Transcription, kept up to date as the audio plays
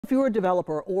If you're a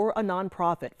developer or a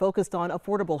nonprofit focused on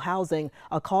affordable housing,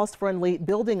 a cost-friendly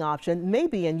building option may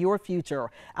be in your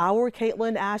future. Our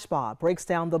Caitlin Ashbaugh breaks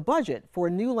down the budget for a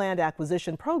new land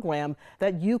acquisition program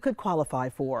that you could qualify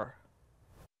for.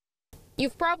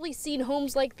 You've probably seen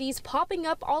homes like these popping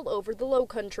up all over the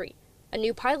Lowcountry. A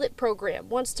new pilot program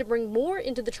wants to bring more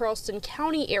into the Charleston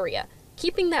County area,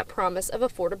 keeping that promise of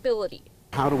affordability.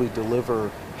 How do we deliver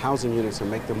housing units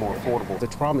and make them more affordable? The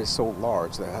problem is so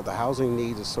large, the housing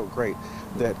need is so great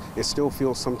that it still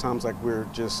feels sometimes like we're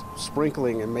just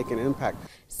sprinkling and making an impact.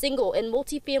 Single and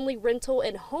multifamily rental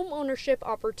and home ownership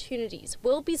opportunities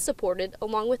will be supported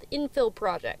along with infill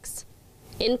projects.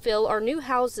 Infill are new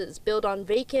houses built on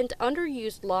vacant,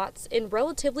 underused lots in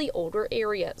relatively older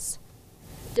areas.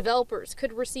 Developers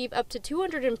could receive up to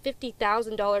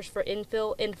 $250,000 for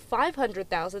infill and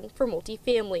 $500,000 for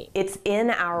multifamily. It's in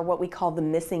our what we call the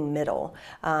missing middle.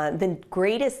 The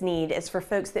greatest need is for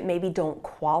folks that maybe don't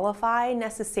qualify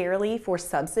necessarily for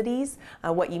subsidies,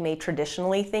 what you may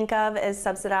traditionally think of as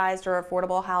subsidized or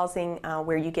affordable housing,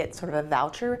 where you get sort of a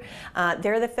voucher.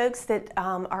 They're the folks that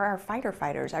are our fighter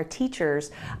fighters, our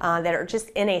teachers, that are just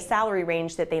in a salary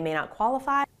range that they may not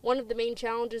qualify. One of the main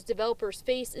challenges developers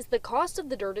face is the cost of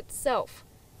the dirt itself.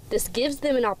 This gives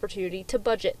them an opportunity to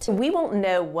budget. We won't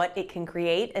know what it can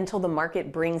create until the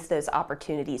market brings those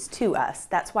opportunities to us.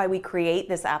 That's why we create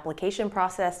this application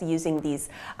process using these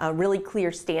really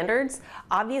clear standards.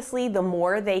 Obviously, the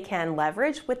more they can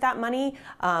leverage with that money,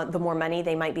 the more money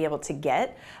they might be able to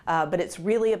get. But it's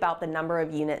really about the number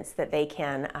of units that they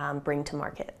can bring to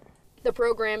market. The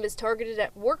program is targeted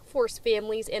at workforce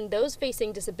families and those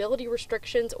facing disability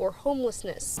restrictions or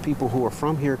homelessness. People who are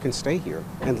from here can stay here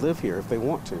and live here if they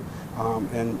want to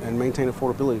and maintain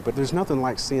affordability. But there's nothing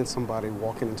like seeing somebody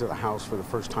walking into the house for the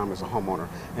first time as a homeowner.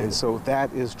 And so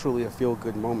that is truly a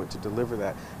feel-good moment to deliver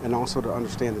that, and also to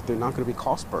understand that they're not going to be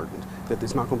cost burdened, that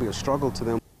it's not going to be a struggle to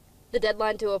them. The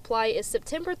deadline to apply is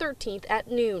September 13th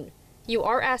at noon. You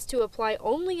are asked to apply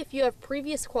only if you have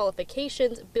previous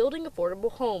qualifications building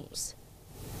affordable homes.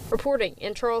 Reporting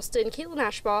in Charleston, Caitlin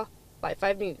Ashbaugh,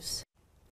 5 News.